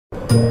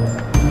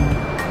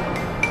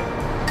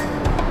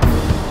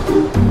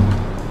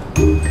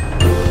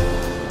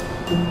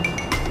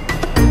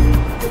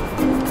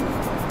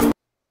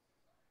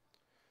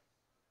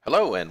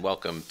and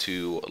welcome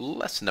to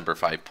lesson number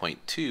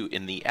 5.2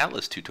 in the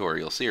Atlas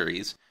tutorial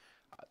series.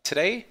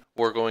 Today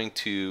we're going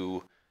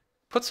to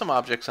put some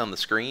objects on the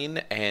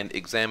screen and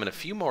examine a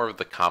few more of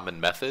the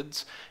common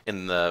methods.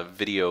 In the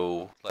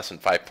video lesson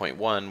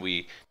 5.1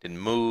 we did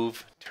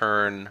move,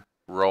 turn,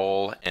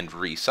 roll, and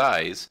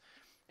resize.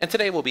 And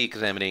today we'll be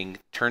examining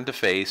turn to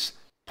face,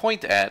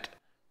 point at,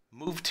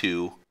 move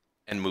to,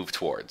 and move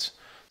towards.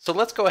 So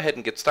let's go ahead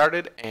and get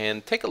started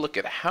and take a look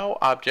at how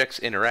objects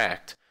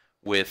interact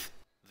with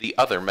the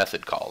other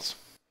method calls.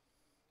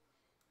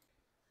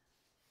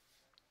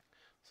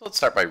 So let's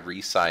start by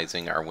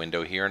resizing our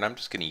window here, and I'm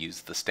just going to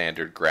use the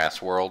standard grass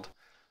world.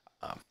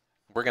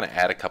 We're going to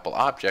add a couple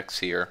objects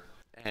here,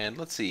 and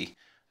let's see.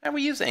 And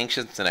we use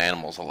ancients and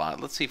animals a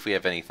lot. Let's see if we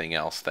have anything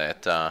else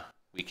that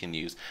we can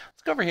use.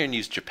 Let's go over here and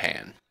use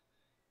Japan.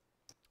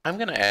 I'm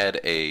going to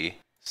add a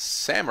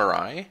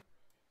samurai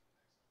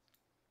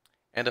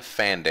and a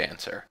fan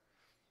dancer,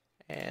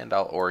 and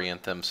I'll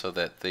orient them so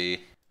that they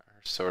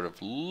are sort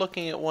of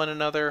looking at one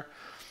another,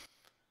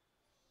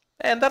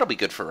 and that'll be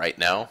good for right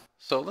now.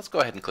 So let's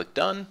go ahead and click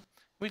done.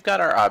 We've got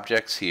our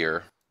objects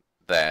here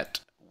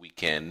that we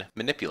can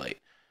manipulate.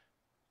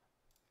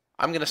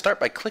 I'm going to start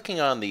by clicking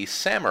on the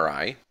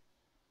samurai,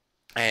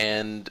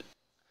 and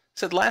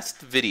said last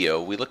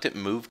video we looked at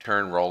move,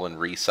 turn, roll, and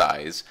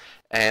resize,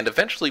 and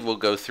eventually we'll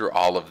go through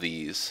all of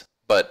these,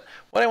 but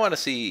what I want to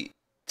see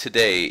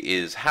today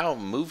is how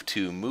move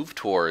to, move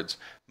towards,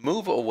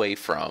 move away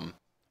from,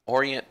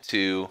 orient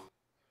to,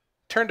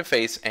 turn to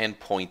face, and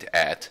point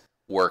at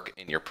work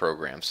in your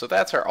program. So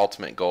that's our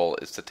ultimate goal,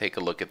 is to take a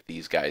look at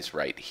these guys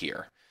right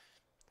here.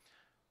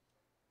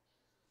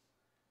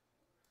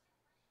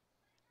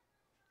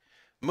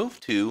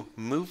 Move to,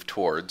 move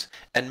towards,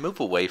 and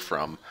move away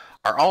from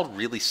are all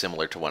really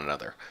similar to one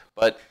another.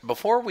 But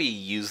before we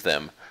use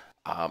them,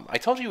 I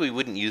told you we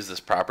wouldn't use this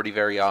property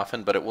very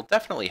often, but it will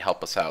definitely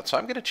help us out. So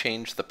I'm going to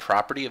change the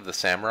property of the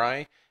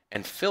samurai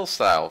and fill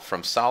style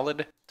from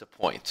solid to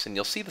points. And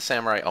you'll see the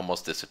samurai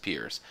almost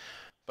disappears.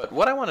 But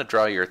what I want to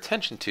draw your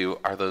attention to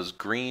are those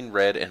green,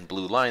 red, and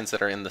blue lines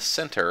that are in the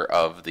center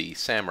of the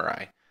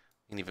samurai.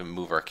 We can even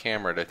move our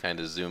camera to kind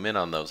of zoom in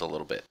on those a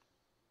little bit.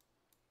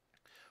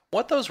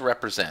 What those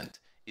represent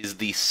is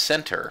the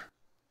center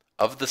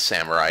of the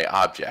samurai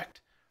object.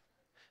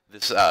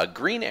 This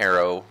green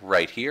arrow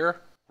right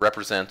here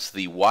represents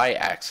the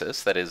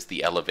y-axis, that is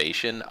the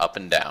elevation up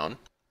and down.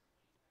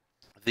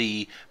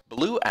 The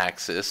blue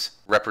axis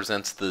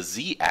represents the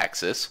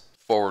z-axis,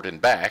 forward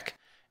and back,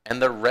 and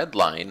the red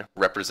line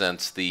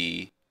represents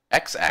the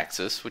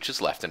x-axis, which is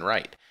left and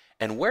right.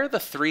 And where the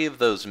three of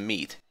those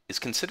meet is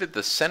considered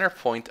the center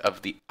point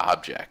of the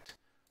object.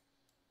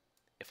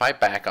 If I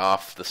back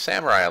off the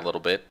samurai a little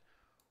bit,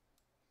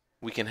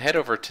 we can head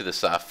over to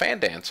this fan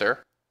dancer,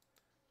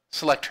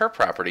 select her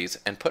properties,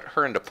 and put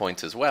her into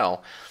points as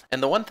well.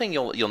 And the one thing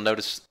you'll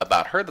notice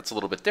about her that's a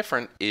little bit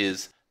different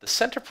is the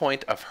center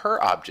point of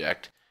her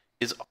object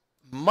is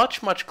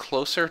much, much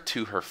closer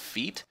to her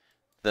feet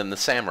than the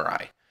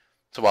samurai.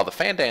 So while the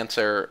fan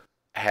dancer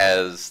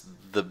has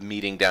the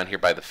meeting down here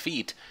by the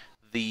feet,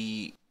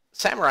 the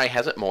samurai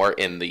has it more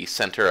in the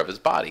center of his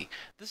body.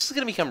 This is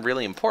going to become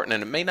really important,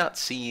 and it may not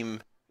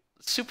seem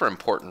super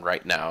important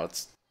right now.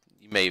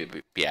 You may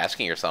be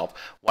asking yourself,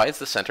 why does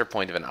the center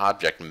point of an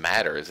object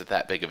matter? Is it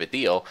that big of a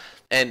deal?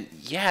 And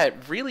yeah,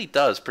 it really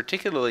does,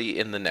 particularly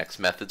in the next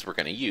methods we're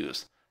going to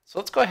use. So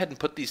let's go ahead and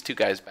put these two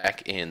guys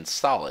back in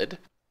solid.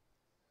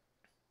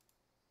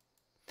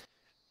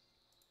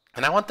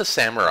 And I want the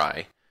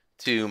samurai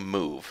to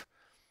move.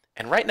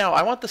 And right now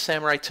I want the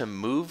samurai to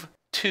move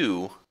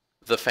to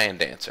the fan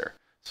dancer.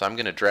 So I'm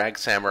going to drag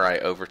samurai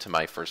over to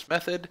my first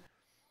method.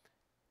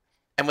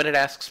 And when it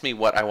asks me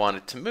what I want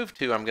it to move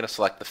to, I'm going to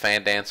select the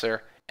fan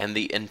dancer and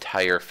the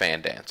entire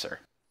fan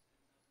dancer.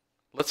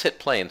 Let's hit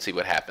play and see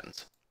what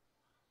happens.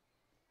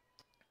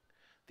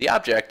 The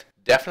object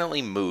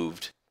definitely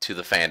moved to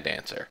the fan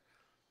dancer.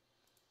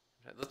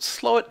 Let's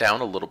slow it down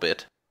a little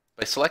bit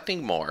by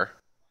selecting more,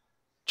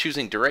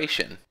 choosing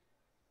duration,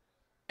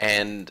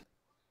 and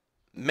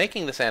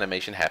making this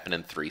animation happen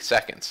in 3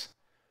 seconds.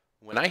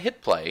 When I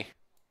hit play,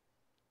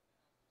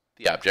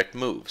 the object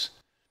moves.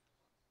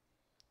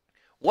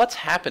 What's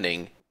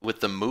happening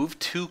with the move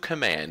to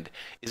command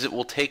is it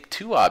will take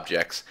two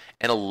objects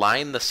and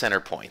align the center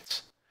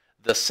points.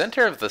 The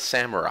center of the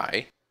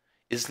samurai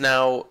is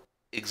now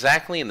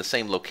exactly in the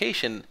same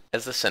location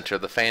as the center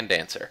of the fan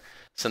dancer.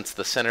 Since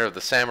the center of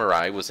the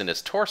samurai was in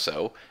his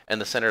torso and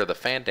the center of the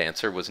fan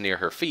dancer was near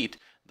her feet,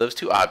 those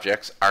two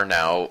objects are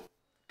now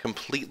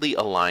completely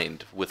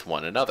aligned with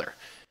one another.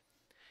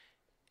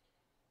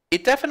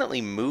 It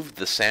definitely moved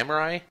the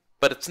samurai,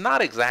 but it's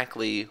not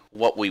exactly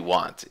what we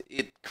want.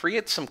 It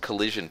creates some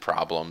collision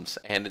problems,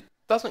 and it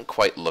doesn't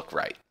quite look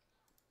right.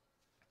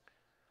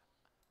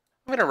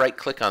 I'm going to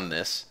right-click on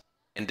this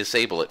and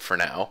disable it for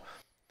now,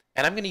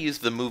 and I'm going to use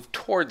the Move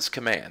Towards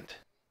command.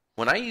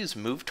 When I use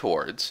Move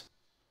Towards,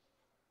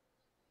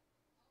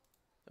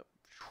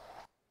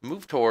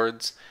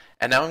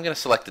 and now I'm going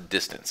to select the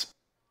distance.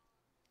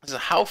 This is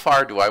how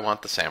far do I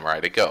want the samurai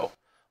to go?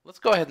 Let's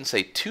go ahead and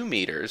say 2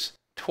 meters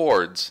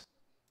towards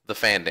the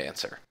fan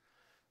dancer.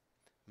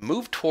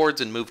 Move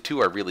towards and move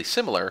to are really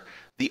similar.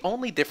 The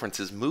only difference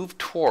is move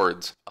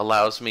towards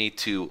allows me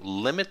to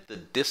limit the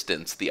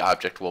distance the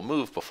object will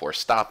move before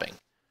stopping.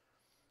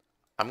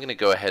 I'm going to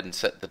go ahead and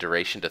set the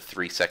duration to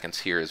 3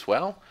 seconds here as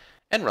well,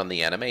 and run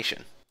the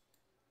animation.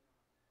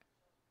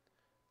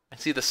 I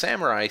see the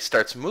samurai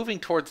starts moving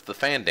towards the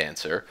fan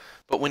dancer,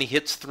 but when he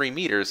hits 3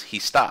 meters, he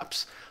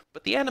stops.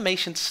 But the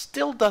animation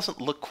still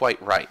doesn't look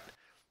quite right.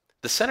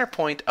 The center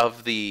point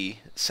of the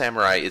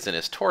samurai is in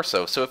his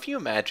torso, so if you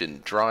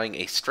imagine drawing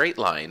a straight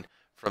line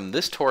from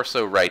this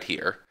torso right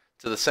here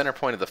to the center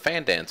point of the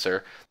fan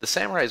dancer, the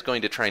samurai is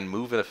going to try and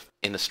move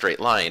in a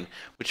straight line,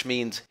 which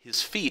means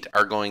his feet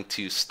are going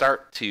to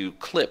start to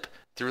clip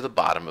through the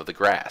bottom of the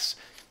grass.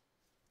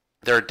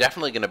 There are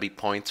definitely going to be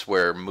points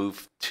where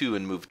move to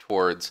and move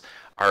towards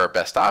are our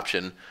best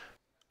option,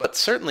 but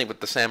certainly with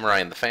the samurai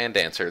and the fan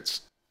dancer,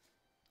 it's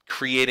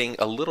creating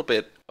a little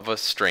bit of a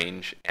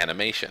strange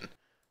animation.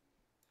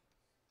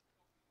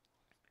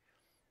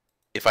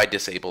 If I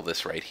disable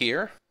this right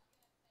here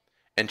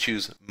and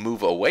choose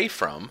move away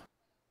from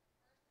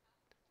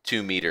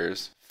 2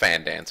 meters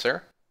fan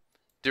dancer,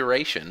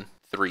 duration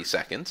 3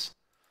 seconds,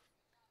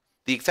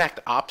 the exact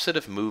opposite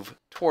of move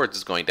towards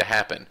is going to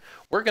happen.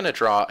 We're going to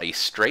draw a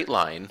straight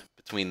line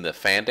between the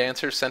fan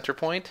dancer's center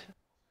point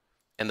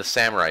and the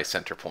samurai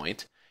center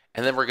point,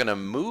 and then we're going to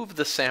move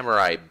the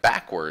samurai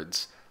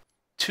backwards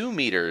 2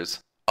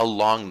 meters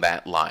along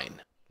that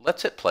line.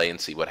 Let's hit play and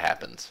see what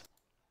happens.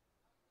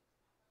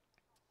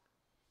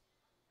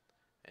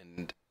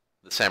 And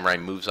the samurai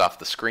moves off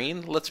the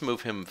screen. Let's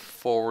move him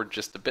forward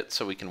just a bit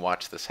so we can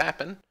watch this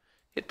happen.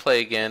 Hit play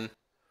again.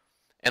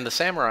 And the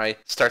samurai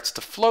starts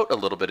to float a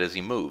little bit as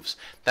he moves.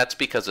 That's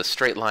because a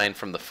straight line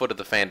from the foot of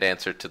the fan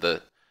dancer to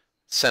the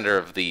center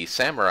of the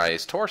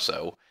samurai's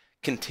torso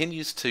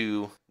continues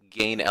to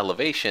gain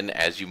elevation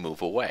as you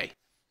move away.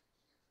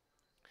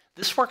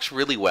 This works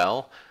really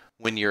well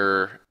when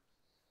you're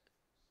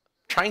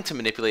trying to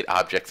manipulate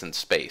objects in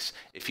space.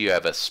 If you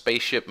have a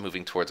spaceship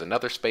moving towards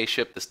another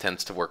spaceship, this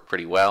tends to work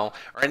pretty well,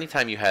 or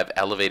anytime you have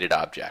elevated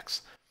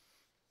objects.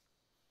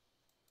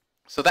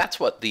 So that's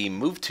what the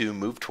move to,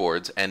 move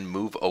towards, and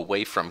move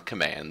away from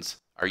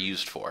commands are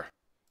used for.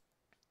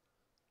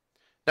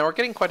 Now we're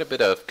getting quite a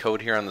bit of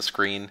code here on the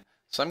screen,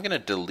 so I'm going to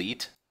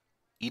delete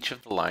each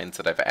of the lines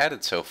that I've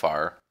added so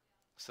far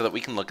so that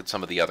we can look at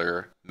some of the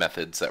other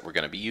methods that we're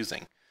going to be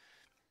using.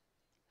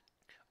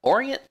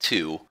 Orient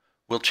to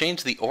will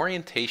change the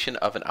orientation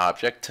of an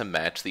object to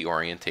match the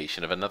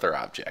orientation of another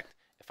object.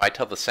 If I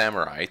tell the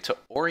samurai to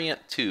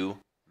orient to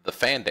the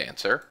fan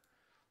dancer,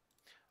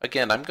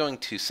 again, I'm going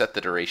to set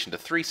the duration to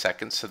 3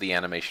 seconds so the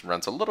animation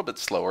runs a little bit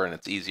slower and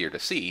it's easier to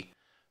see.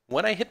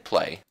 When I hit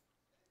play,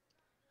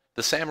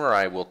 the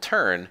samurai will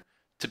turn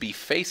to be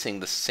facing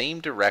the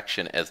same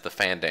direction as the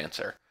fan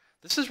dancer.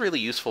 This is really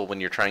useful when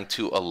you're trying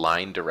to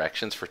align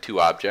directions for two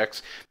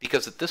objects,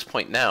 because at this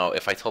point now,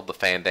 if I told the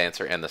fan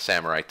dancer and the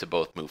samurai to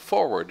both move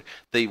forward,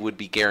 they would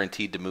be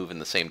guaranteed to move in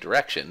the same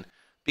direction,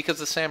 because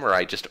the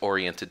samurai just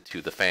oriented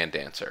to the fan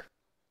dancer.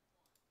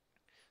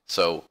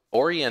 So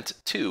orient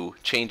to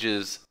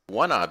changes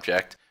one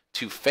object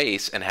to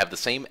face and have the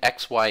same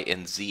X, Y,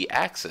 and Z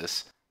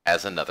axis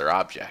as another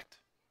object.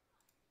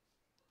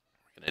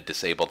 We're going to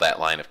disable that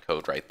line of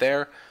code right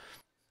there.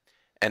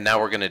 And now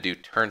we're going to do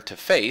turn to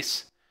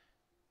face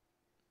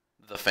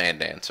the fan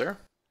dancer.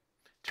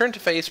 Turn to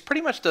face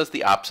pretty much does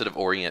the opposite of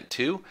orient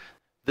to.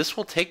 This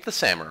will take the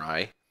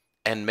samurai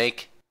and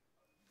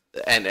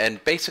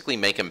basically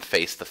make him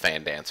face the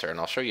fan dancer. And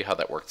I'll show you how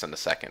that works in a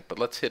second. But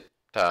let's hit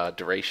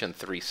duration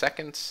 3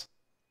 seconds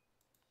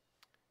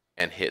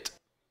and hit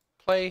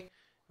play.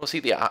 We'll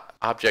see the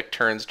object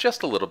turns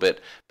just a little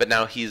bit, but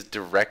now he's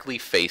directly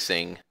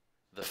facing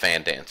the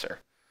fan dancer.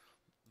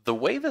 The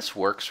way this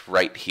works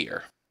right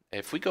here,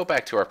 if we go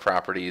back to our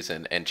properties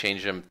and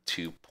change them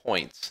to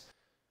points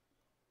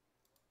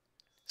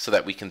so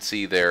that we can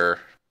see their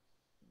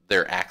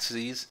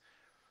axes,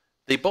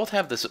 they both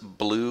have this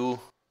blue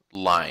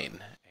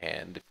line,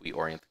 and if we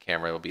orient the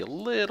camera, it'll be a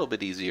little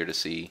bit easier to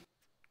see.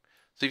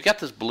 So you've got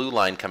this blue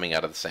line coming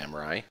out of the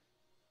samurai,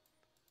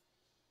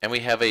 and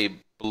we have a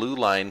blue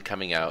line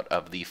coming out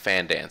of the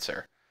fan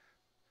dancer.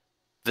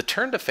 The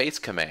turn to face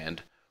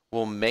command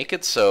will make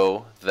it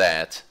so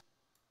that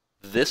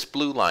this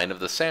blue line of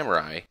the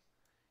samurai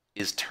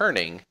is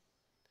turning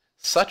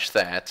such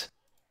that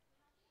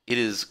it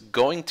is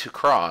going to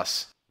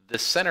cross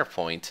this center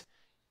point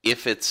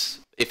if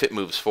it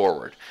moves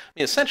forward. I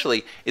mean,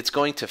 essentially, it's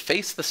going to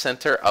face the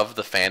center of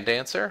the fan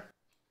dancer,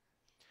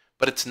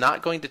 but it's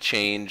not going to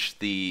change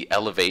the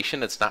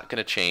elevation. It's not going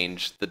to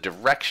change the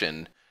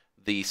direction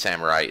the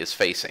samurai is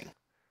facing.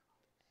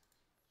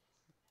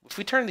 If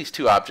we turn these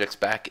two objects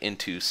back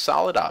into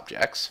solid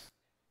objects,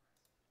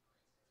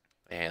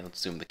 and let's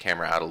zoom the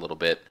camera out a little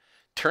bit,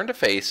 turn to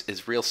face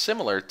is real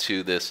similar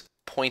to this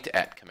point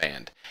at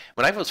command.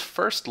 When I was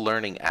first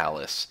learning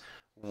Alice,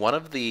 one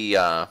of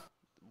the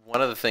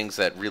things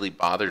that really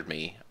bothered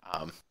me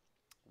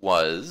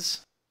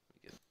was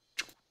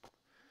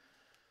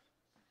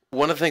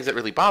one of the things that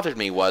really bothered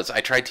me was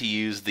I tried to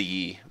use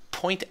the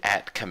point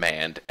at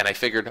command, and I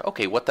figured,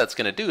 okay, what that's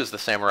going to do is the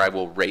samurai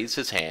will raise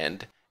his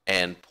hand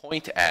and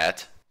point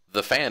at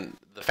the fan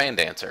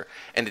dancer,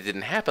 and it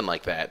didn't happen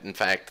like that. In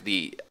fact,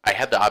 I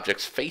had the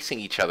objects facing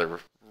each other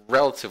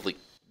relatively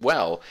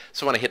well,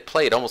 so when I hit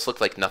play, it almost looked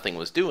like nothing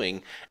was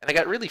doing, and I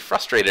got really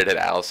frustrated at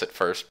Alice at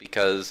first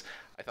because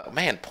I thought,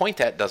 man,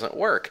 point at doesn't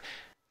work.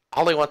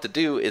 All I want to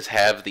do is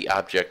have the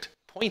object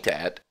point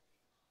at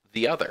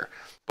the other.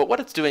 But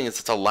what it's doing is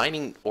it's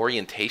aligning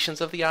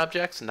orientations of the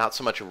objects, not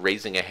so much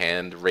raising a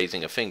hand,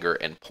 raising a finger,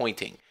 and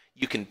pointing.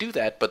 You can do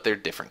that, but they're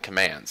different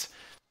commands.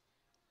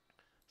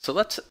 So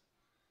let's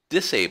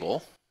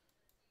disable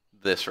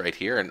this right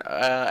here. And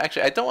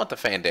actually, I don't want the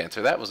fan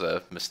dancer. That was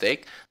a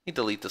mistake. Let me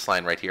delete this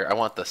line right here. I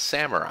want the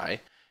samurai,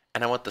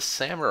 and I want the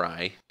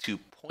samurai to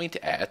point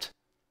at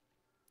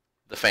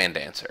the fan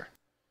dancer.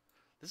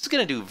 This is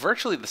going to do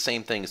virtually the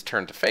same thing as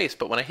turn to face,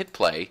 but when I hit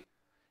play,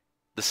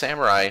 the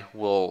samurai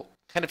will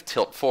kind of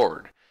tilt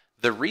forward.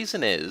 The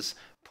reason is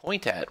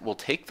point at will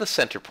take the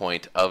center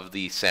point of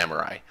the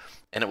samurai,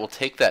 and it will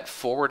take that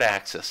forward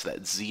axis,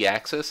 that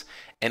z-axis,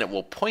 and it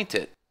will point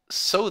it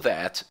so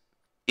that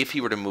if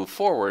he were to move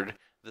forward,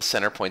 the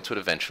center points would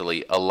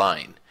eventually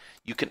align.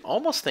 You can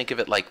almost think of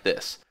it like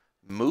this.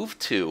 Move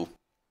to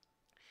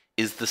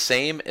is the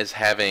same as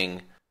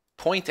having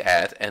point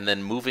at and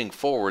then moving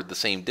forward the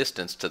same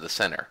distance to the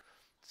center.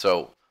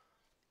 So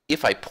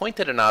if I point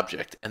at an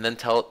object and then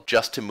tell it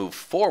just to move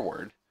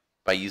forward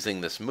by using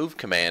this move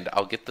command,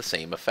 I'll get the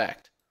same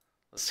effect.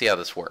 Let's see how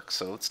this works.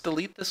 So let's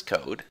delete this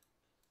code.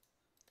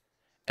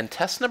 And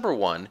test number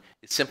 1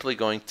 is simply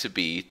going to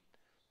be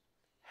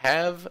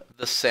have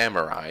the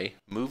samurai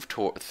move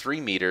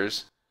 3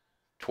 meters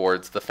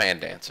towards the fan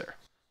dancer.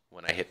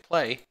 When I hit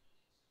play,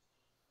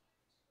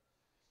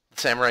 the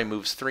samurai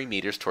moves 3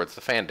 meters towards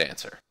the fan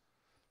dancer.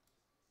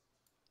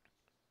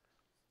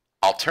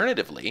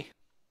 Alternatively,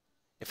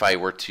 if I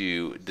were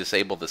to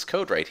disable this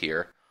code right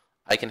here,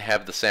 I can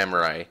have the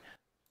samurai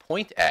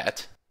point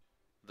at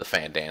the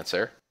fan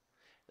dancer,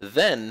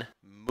 then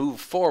move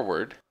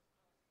forward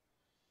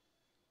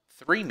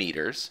 3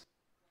 meters,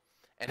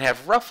 and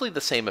have roughly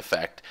the same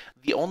effect.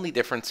 The only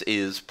difference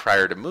is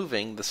prior to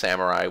moving, the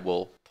samurai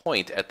will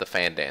point at the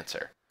fan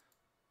dancer.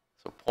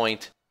 So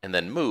point and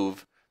then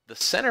move. The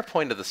center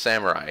point of the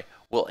samurai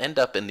will end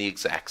up in the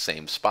exact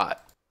same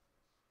spot.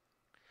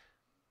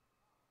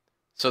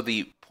 So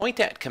the point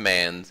at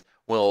commands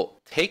will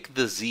take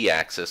the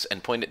z-axis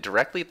and point it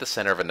directly at the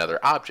center of another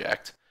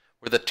object,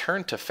 where the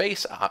turn to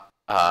face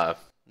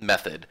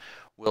method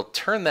will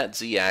turn that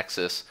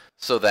z-axis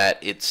so that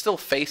it still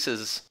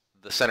faces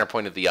the center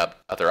point of the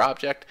other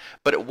object,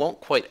 but it won't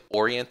quite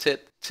orient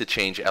it to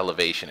change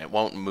elevation. It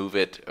won't move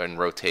it and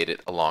rotate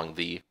it along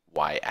the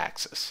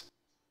y-axis.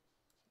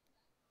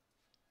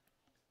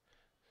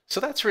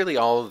 So that's really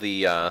all of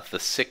the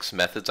 6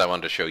 methods I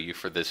wanted to show you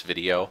for this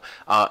video.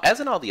 As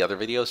in all the other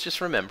videos,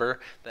 just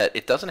remember that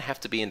it doesn't have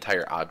to be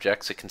entire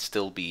objects. It can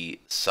still be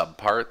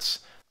subparts.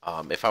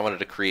 If I wanted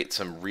to create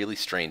some really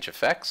strange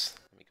effects,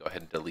 let me go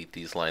ahead and delete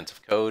these lines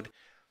of code.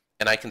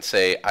 And I can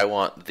say I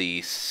want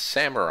the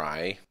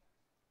samurai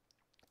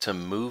to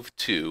move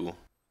to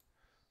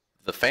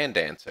the fan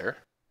dancer.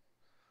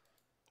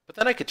 But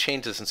then I could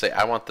change this and say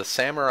I want the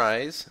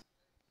samurai's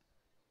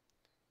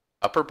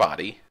upper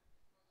body,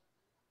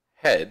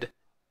 head,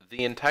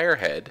 the entire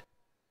head,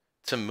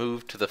 to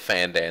move to the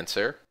fan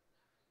dancer,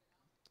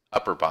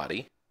 upper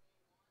body,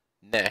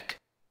 neck,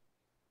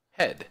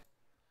 head.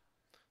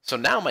 So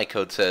now my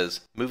code says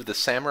move the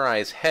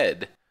samurai's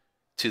head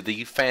to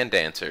the fan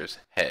dancer's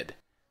head.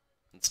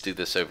 Let's do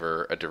this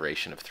over a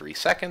duration of 3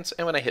 seconds,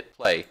 and when I hit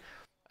play,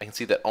 I can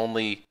see that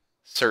only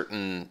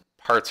certain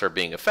parts are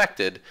being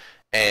affected,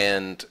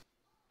 and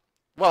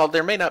while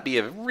there may not be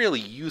a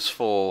really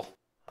useful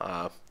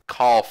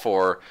call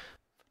for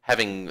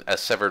having a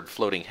severed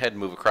floating head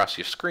move across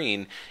your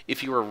screen,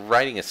 if you were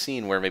writing a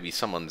scene where maybe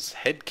someone's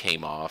head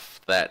came off,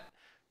 that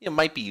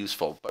might be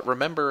useful. But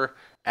remember,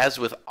 as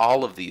with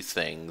all of these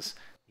things,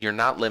 you're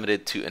not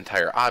limited to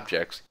entire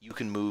objects. You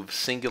can move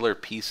singular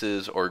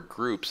pieces or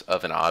groups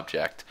of an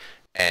object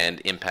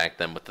and impact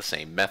them with the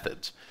same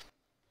methods.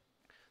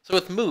 So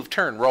with move,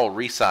 turn, roll,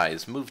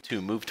 resize, move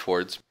to, move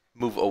towards,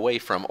 move away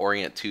from,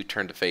 orient to,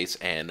 turn to face,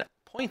 and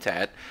point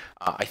at,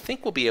 I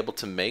think we'll be able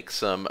to make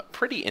some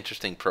pretty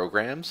interesting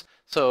programs.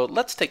 So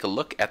let's take a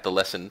look at the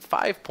lesson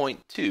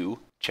 5.2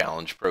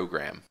 challenge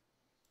program.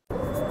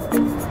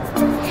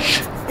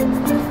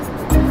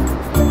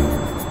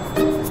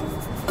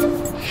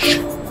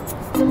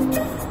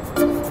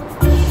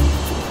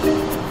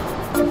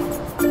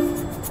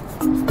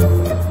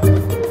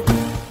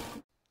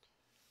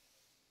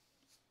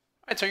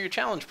 So your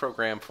challenge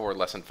program for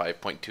lesson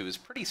 5.2 is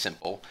pretty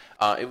simple.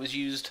 It was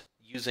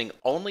using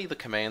only the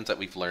commands that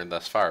we've learned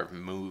thus far: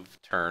 move,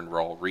 turn,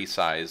 roll,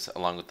 resize,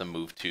 along with the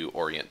move to,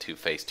 orient to,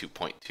 face to,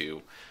 point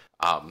to,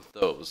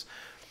 those.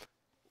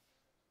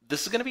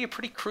 This is going to be a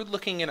pretty crude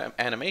looking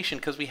animation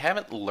because we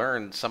haven't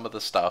learned some of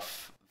the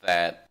stuff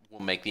that will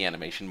make the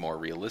animation more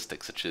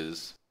realistic, such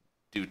as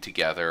do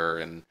together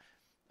and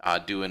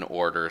do in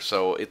order.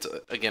 So it's,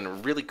 again, a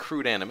really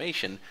crude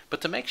animation,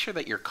 but to make sure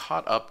that you're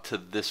caught up to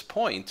this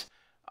point,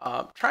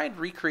 try and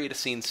recreate a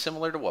scene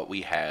similar to what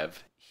we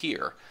have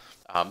here.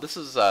 This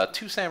is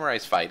two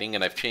samurais fighting,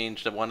 and I've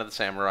changed one of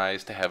the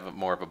samurais to have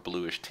more of a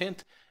bluish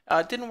tint.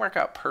 It didn't work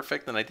out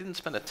perfect, and I didn't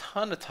spend a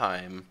ton of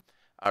time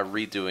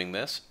redoing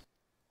this,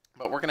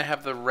 but we're going to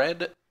have the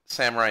red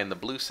samurai and the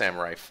blue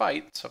samurai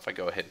fight. So if I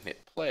go ahead and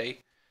hit play,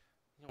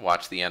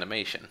 watch the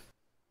animation.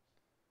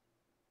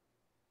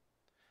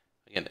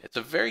 Again, it's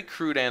a very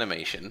crude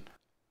animation.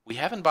 We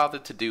haven't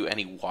bothered to do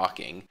any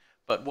walking,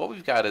 but what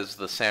we've got is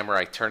the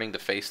samurai turning to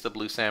face the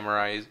blue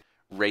samurai,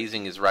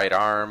 raising his right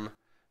arm.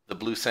 The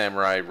blue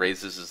samurai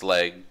raises his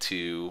leg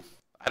to,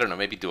 I don't know,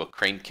 maybe do a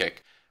crane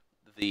kick.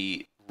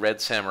 The red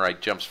samurai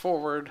jumps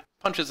forward,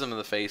 punches him in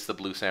the face, the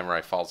blue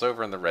samurai falls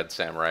over, and the red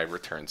samurai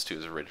returns to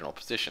his original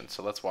position.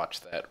 So let's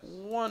watch that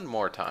one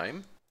more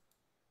time.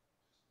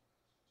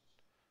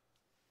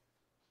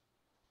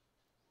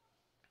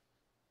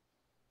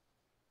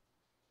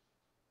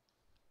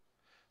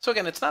 So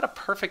again, it's not a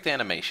perfect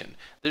animation.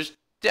 There's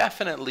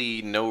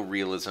definitely no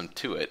realism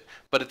to it,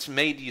 but it's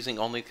made using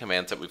only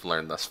commands that we've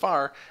learned thus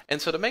far,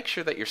 and so to make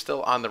sure that you're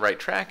still on the right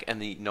track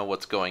and you know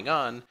what's going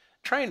on,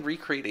 try and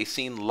recreate a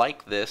scene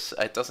like this.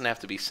 It doesn't have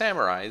to be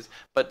samurais,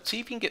 but see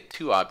if you can get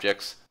two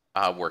objects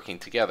working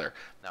together.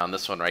 Now on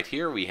this one right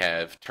here, we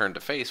have turn to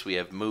face, we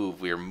have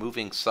move, we are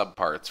moving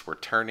subparts, we're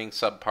turning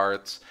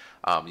subparts,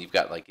 you've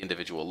got like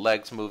individual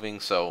legs moving,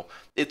 so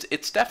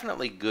it's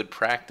definitely good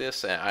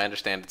practice. And I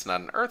understand it's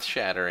not an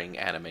earth-shattering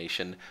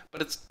animation,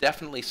 but it's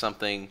definitely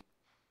something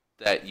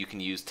that you can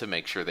use to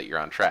make sure that you're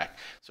on track.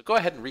 So go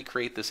ahead and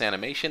recreate this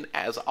animation.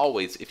 As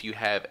always, if you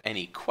have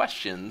any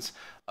questions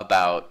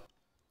about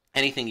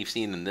anything you've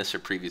seen in this or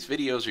previous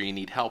videos, or you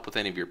need help with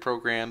any of your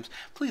programs,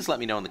 please let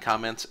me know in the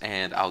comments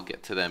and I'll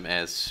get to them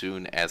as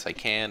soon as I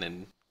can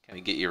and kind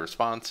of get your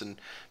response and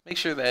make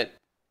sure that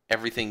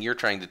everything you're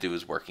trying to do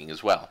is working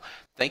as well.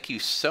 Thank you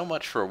so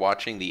much for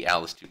watching the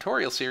Alice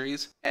tutorial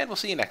series, and we'll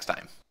see you next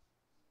time.